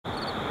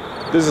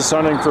This is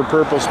hunting for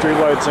purple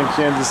streetlights in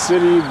Kansas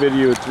City,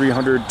 video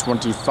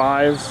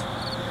 325.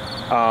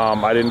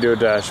 I didn't do a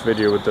dash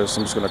video with this,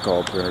 I'm just gonna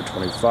call it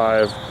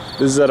 325.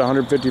 This is at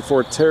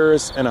 154th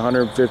Terrace and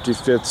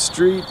 155th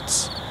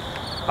Street.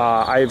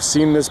 I have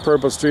seen this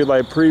purple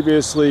streetlight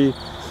previously.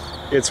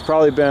 It's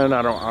probably been,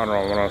 I don't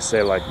want to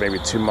say like maybe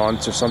 2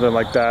 months or something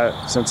like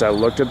that since I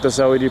looked at this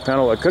LED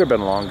panel. It could have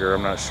been longer,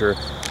 I'm not sure.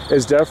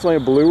 It's definitely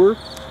bluer.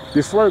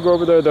 Before I go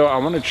over there though, I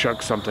want to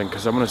check something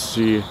because I want to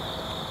see.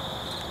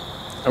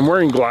 I'm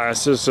wearing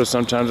glasses, so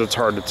sometimes it's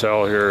hard to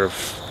tell here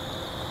if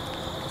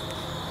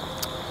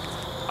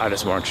I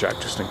just want to check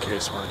just in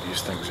case one of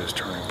these things is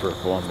turning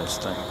purple on this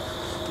thing,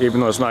 even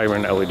though it's not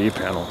even an LED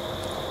panel.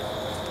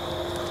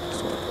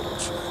 Just want to double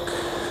check.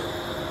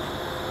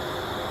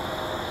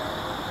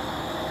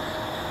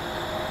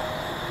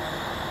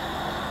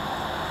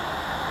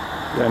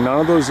 Yeah, none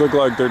of those look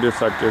like they're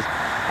defective.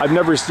 I've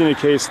never seen a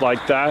case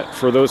like that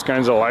for those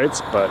kinds of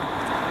lights, but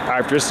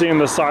after seeing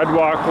the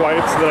sidewalk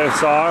lights that I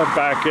saw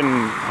back in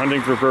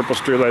hunting for purple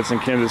streetlights in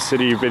Kansas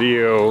City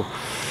video,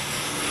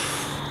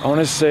 I want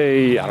to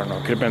say, I don't know,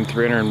 it could have been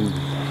 300,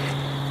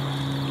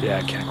 yeah,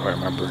 I can't quite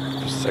remember.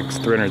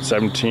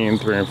 317,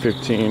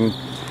 315,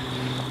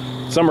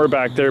 somewhere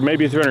back there,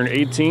 maybe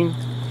 318,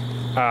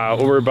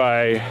 over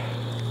by,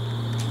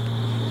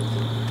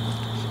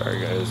 sorry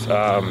guys,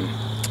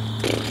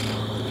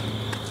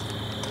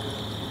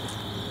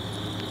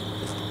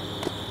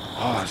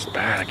 oh, it's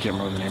bad. I can't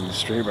remember the name of the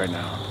street right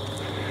now.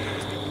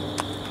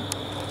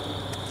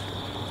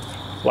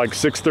 Like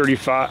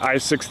 635,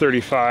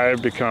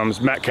 I-635 becomes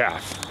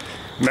Metcalf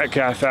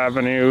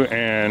Avenue,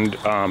 and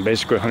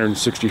basically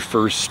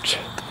 161st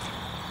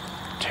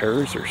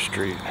Terrace or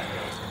Street.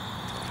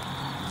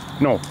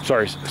 No,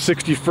 sorry,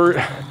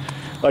 61st,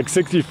 like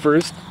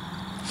 61st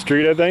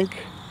Street, I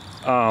think,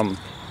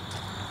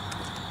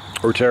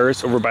 or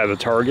Terrace, over by the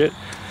Target,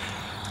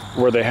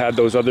 where they had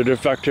those other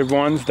defective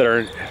ones that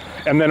are.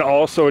 And then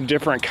also a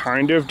different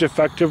kind of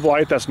defective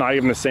light that's not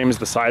even the same as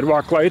the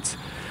sidewalk lights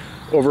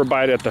over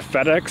by it at the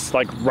FedEx,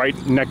 like right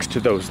next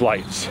to those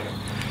lights,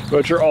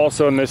 which are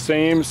also in the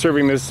same,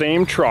 serving the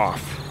same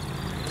trough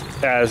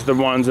as the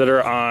ones that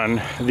are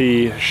on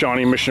the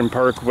Shawnee Mission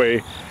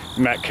Parkway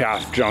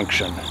Metcalf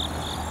Junction.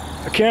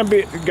 It can't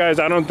be, guys,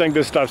 I don't think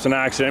this stuff's an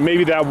accident.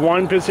 Maybe that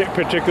one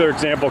particular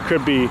example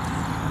could be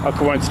a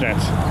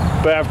coincidence,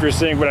 but after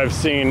seeing what I've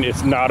seen,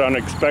 it's not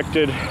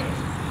unexpected.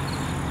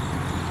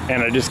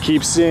 And I just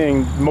keep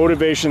seeing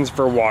motivations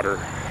for water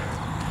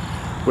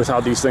with how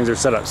these things are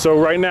set up. So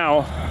right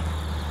now,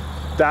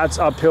 that's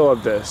uphill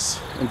of this.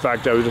 In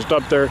fact, I was just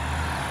up there.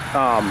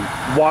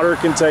 Water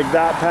can take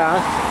that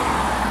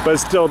path, but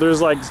still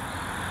there's like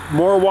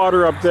more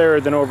water up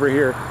there than over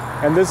here.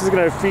 And this is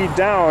gonna feed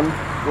down,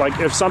 like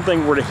if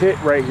something were to hit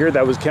right here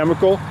that was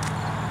chemical,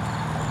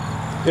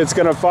 it's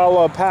gonna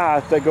follow a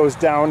path that goes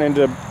down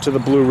into the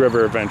Blue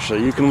River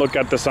eventually. You can look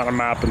at this on a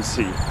map and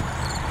see.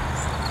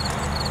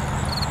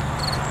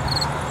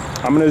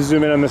 I'm going to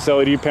zoom in on this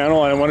LED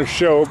panel, and I want to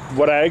show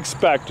what I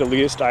expect, at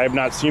least. I have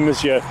not seen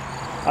this yet.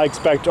 I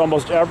expect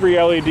almost every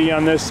LED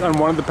on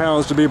one of the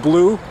panels to be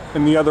blue,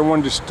 and the other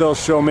one to still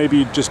show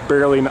maybe just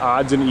barely an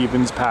odds and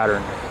evens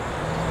pattern.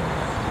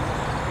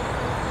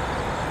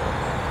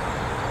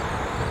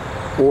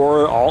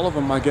 Or all of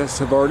them, I guess,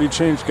 have already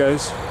changed,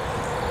 guys.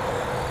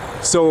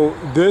 So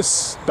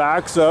this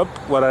backs up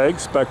what I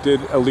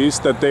expected, at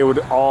least, that they would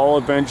all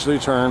eventually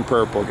turn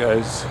purple,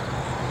 guys.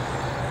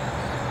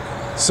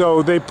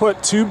 So they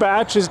put two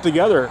batches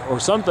together or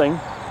something.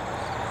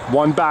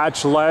 One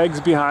batch lags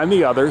behind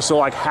the other, so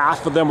like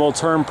half of them will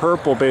turn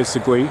purple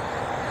basically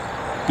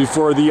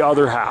before the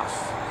other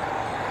half.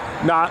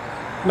 Not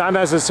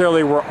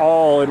necessarily where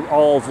all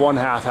of one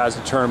half has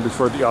to turn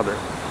before the other,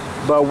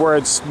 but where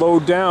it's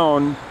slowed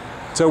down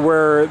to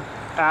where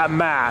at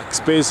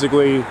max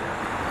basically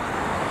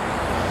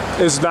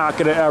it's not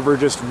going to ever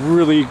just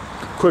really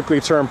quickly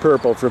turn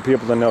purple for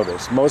people to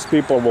notice. Most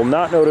people will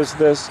not notice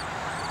this.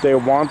 They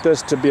want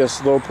this to be a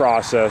slow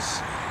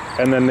process,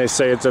 and then they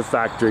say it's a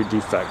factory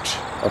defect,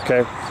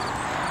 okay?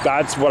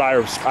 That's what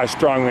I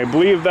strongly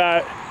believe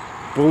that.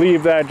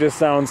 Believe that just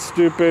sounds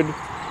stupid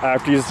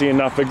after you see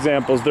enough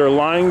examples. They're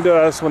lying to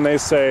us when they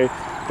say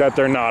that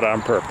they're not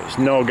on purpose.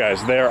 No,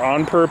 guys, they are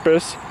on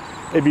purpose.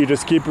 If you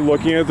just keep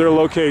looking at their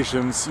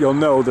locations, you'll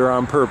know they're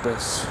on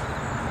purpose.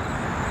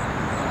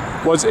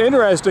 What's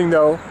interesting,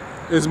 though,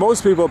 is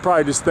most people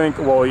probably just think,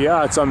 well,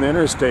 yeah, it's on the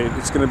interstate.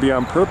 It's going to be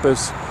on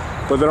purpose.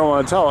 But they don't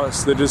want to tell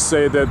us. They just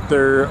say that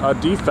they're a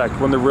defect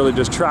when they're really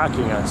just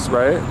tracking us,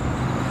 right?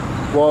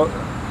 Well,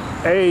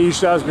 A, you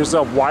should ask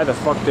yourself why the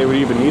fuck they would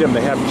even need them.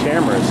 They have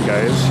cameras,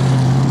 guys.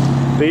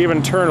 They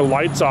even turn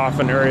lights off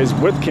in areas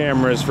with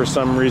cameras for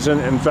some reason.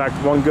 In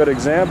fact, one good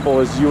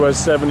example is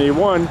US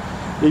 71.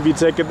 If you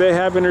take it, they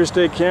have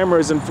interstate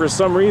cameras, and for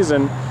some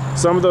reason,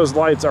 some of those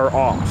lights are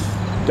off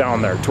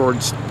down there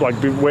towards, like,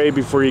 way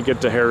before you get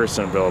to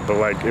Harrisonville. But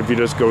like, if you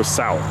just go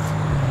south.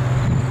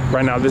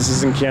 Right now, this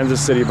is in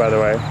Kansas City, by the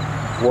way.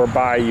 We're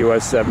by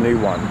US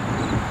 71.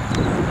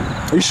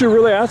 You should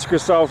really ask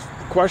yourself,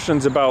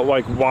 questions about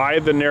like why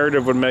the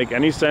narrative would make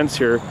any sense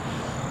here.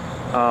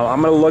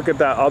 I'm gonna look at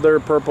that other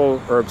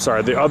purple, or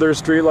sorry, the other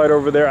street light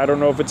over there. I don't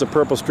know if it's a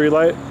purple street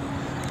light.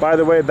 By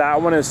the way,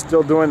 that one is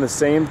still doing the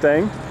same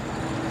thing.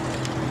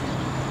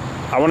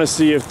 I wanna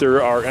see if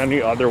there are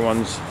any other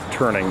ones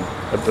turning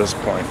at this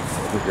point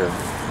over here.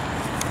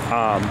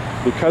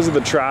 Because of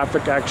the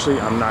traffic, actually,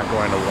 I'm not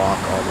going to walk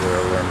all the way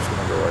over there. I'm just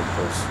gonna go like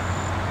this.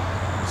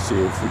 See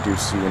if we do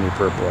see any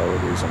purple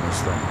LEDs on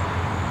this thing.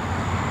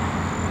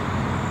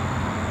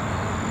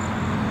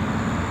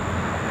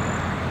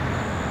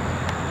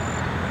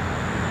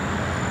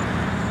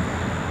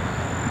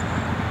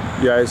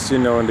 Yeah, I see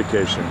no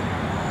indication.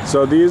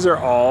 So these are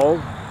all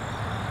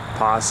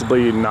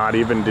possibly not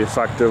even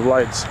defective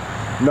lights.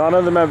 None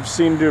of them have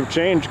seemed to have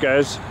changed,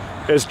 guys.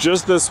 It's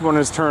just this one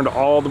is turned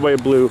all the way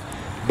blue.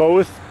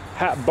 Both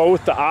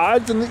the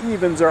odds and the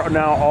evens are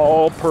now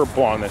all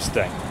purple on this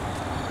thing.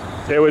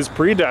 It was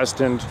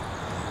predestined,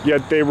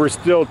 yet they were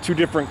still two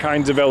different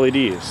kinds of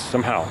LEDs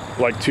somehow,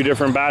 like two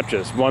different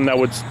batches. One that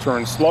would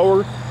turn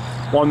slower,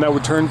 one that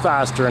would turn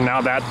faster, and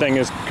now that thing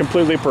is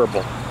completely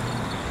purple.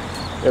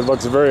 It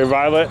looks very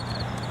violet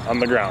on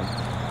the ground.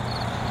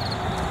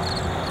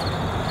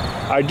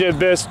 I did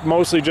this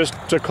mostly just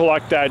to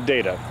collect that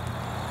data.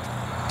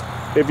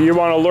 If you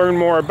want to learn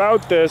more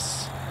about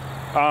this,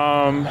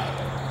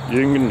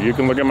 you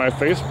can look at my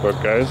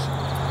Facebook, guys.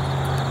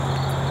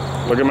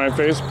 Look at my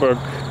Facebook,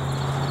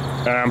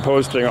 and I'm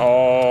posting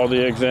all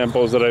the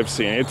examples that I've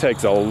seen. It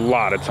takes a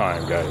lot of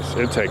time, guys.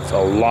 It takes a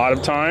lot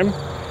of time.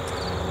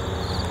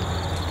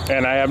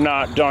 And I have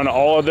not done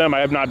all of them. I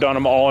have not done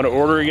them all in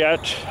order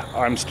yet.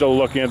 I'm still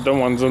looking at the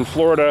ones in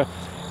Florida,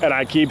 and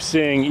I keep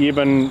seeing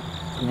even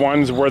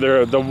ones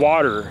where the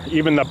water,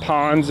 even the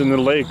ponds and the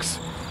lakes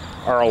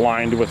are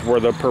aligned with where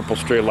the purple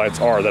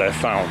streetlights are that I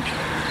found.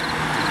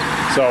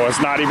 So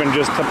it's not even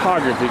just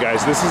topography,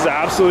 guys. This is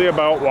absolutely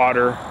about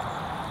water.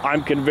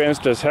 I'm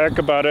convinced as heck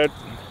about it.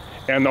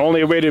 And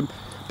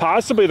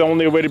possibly the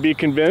only way to be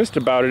convinced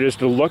about it is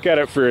to look at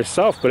it for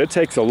yourself, but it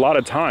takes a lot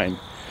of time.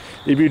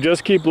 If you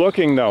just keep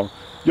looking though,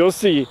 you'll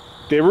see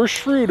they were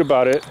shrewd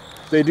about it.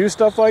 They do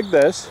stuff like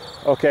this,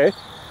 okay?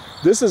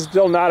 This is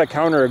still not a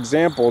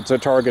counterexample to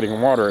targeting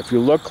water. If you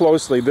look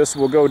closely, this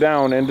will go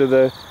down into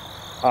the,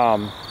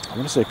 I'm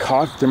gonna say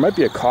there might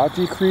be a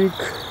Coffee Creek.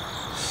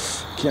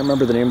 Can't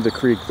remember the name of the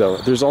creek though.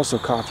 There's also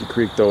Coffee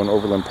Creek though in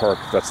Overland Park,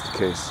 if that's the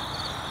case.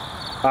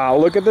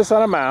 Look at this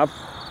on a map.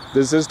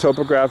 This is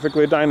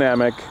topographically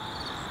dynamic.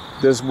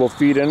 This will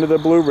feed into the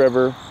Blue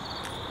River.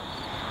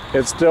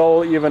 It's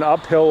still even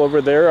uphill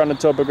over there on the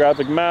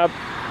topographic map.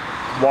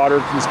 Water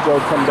can still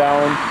come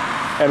down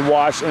and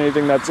wash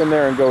anything that's in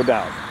there and go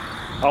down.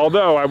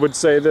 Although I would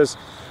say this,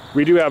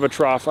 we do have a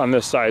trough on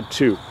this side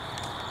too.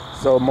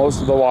 So most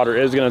of the water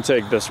is gonna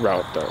take this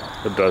route though.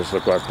 It does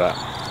look like that.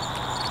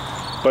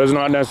 But it's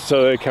not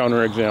necessarily a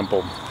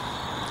counterexample.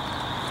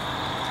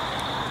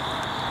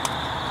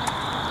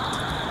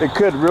 It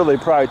could really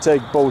probably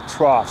take both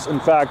troughs. In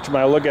fact,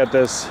 when I look at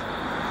this,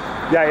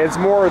 yeah, it's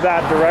more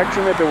that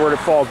direction if it were to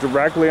fall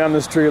directly on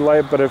the street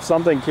light, but if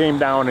something came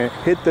down and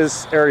hit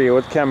this area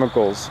with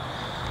chemicals,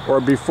 or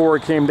before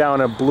it came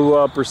down and blew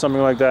up or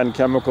something like that and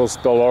chemicals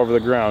spill all over the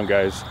ground,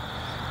 guys,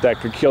 that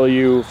could kill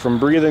you from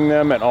breathing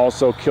them and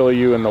also kill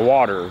you in the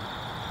water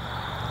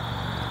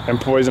and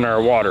poison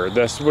our water.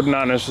 This would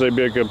not necessarily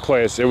be a good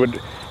place. It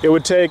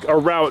would take a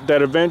route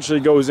that eventually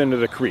goes into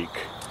the creek.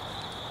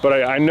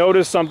 But I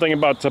noticed something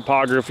about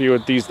topography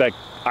with these that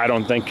I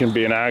don't think can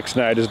be an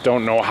accident. I just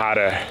don't know how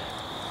to.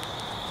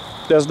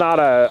 There's not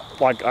a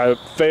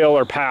fail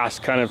or pass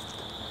kind of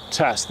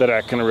test that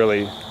I can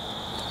really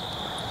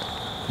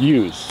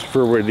use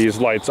for where these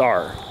lights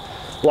are.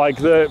 Like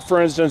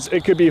for instance,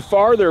 it could be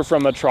farther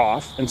from the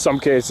trough in some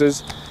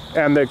cases,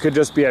 and there could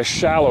just be a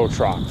shallow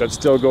trough that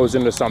still goes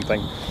into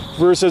something,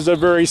 versus a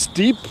very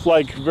steep,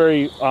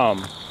 very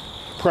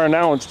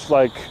pronounced,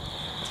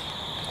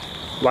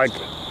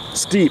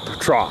 steep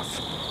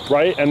trough,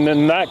 right? And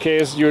in that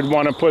case, you'd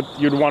want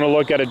to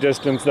look at a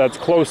distance that's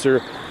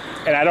closer.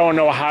 And I don't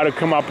know how to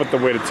come up with the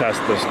way to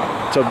test this,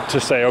 to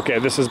say, okay,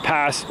 this is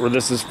pass or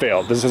this is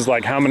failed. This is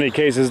like how many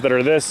cases that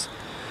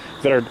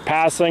are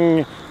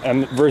passing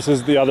and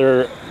versus the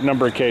other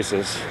number of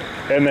cases.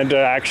 And then to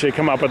actually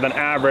come up with an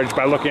average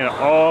by looking at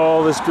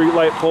all the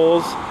streetlight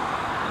poles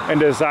and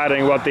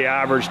deciding what the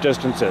average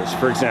distance is.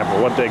 For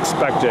example, what the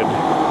expected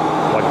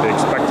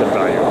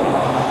value.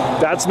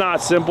 That's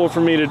not simple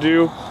for me to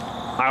do.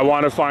 I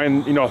want to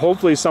find,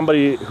 hopefully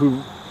somebody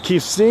who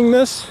keeps seeing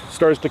this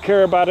starts to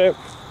care about it.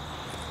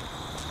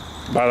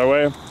 By the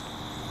way,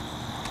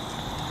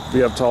 we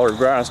have taller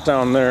grass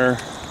down there,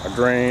 a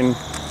drain.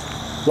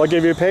 Like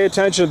if you pay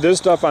attention to this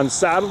stuff on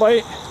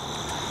satellite,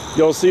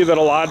 you'll see that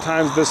a lot of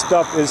times this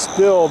stuff is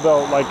still,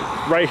 though, like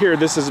right here,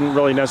 this isn't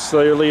really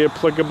necessarily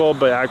applicable,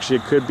 but actually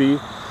it could be,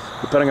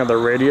 depending on the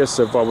radius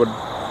of what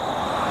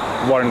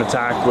an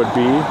attack would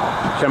be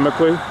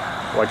chemically,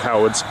 like how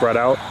it would spread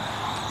out.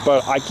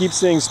 But I keep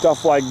seeing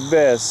stuff like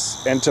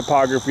this and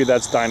topography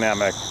that's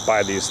dynamic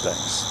by these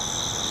things.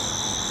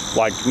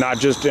 Like not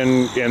just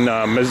in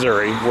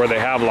Missouri where they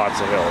have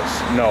lots of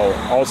hills. No,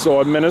 also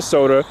in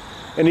Minnesota,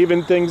 and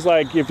even things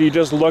like if you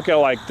just look at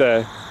like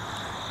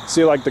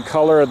see like the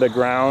color of the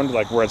ground,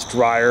 like where it's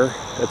drier,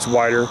 it's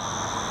whiter,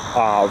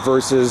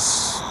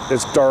 versus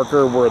it's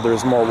darker where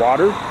there's more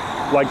water.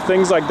 Like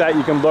things like that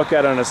you can look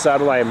at on a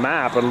satellite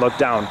map and look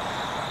down.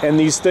 And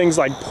these things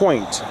like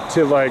point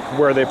to like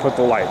where they put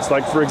the lights.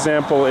 Like for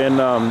example in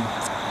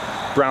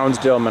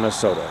Brownsdale,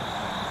 Minnesota,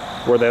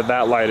 where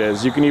that light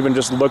is. You can even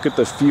just look at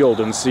the field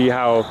and see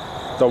how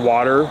the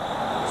water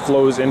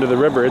flows into the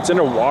river. It's in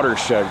a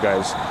watershed,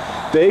 guys.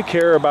 They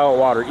care about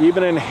water.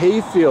 Even in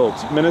Hayfield,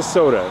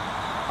 Minnesota,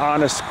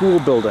 on a school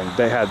building,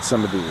 they had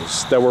some of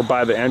these that were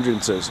by the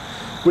entrances,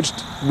 which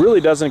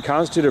really doesn't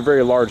constitute a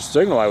very large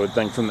signal, I would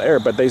think, from the air,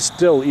 but they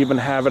still even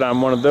have it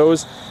on one of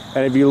those.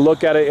 And if you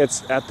look at it,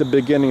 it's at the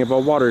beginning of a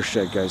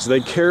watershed, guys. They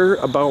care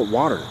about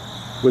water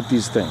with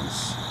these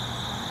things.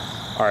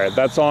 All right,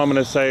 that's all I'm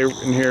gonna say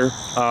in here.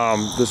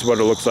 This is what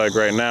it looks like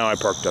right now. I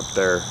parked up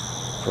there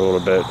for a little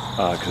bit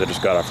because I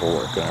just got off of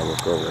work and I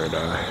look over at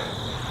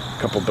a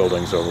couple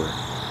buildings over.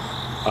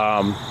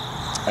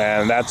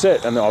 And that's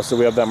it. And also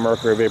we have that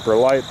mercury vapor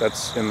light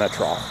that's in that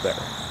trough there.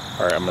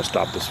 All right, I'm gonna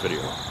stop this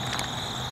video.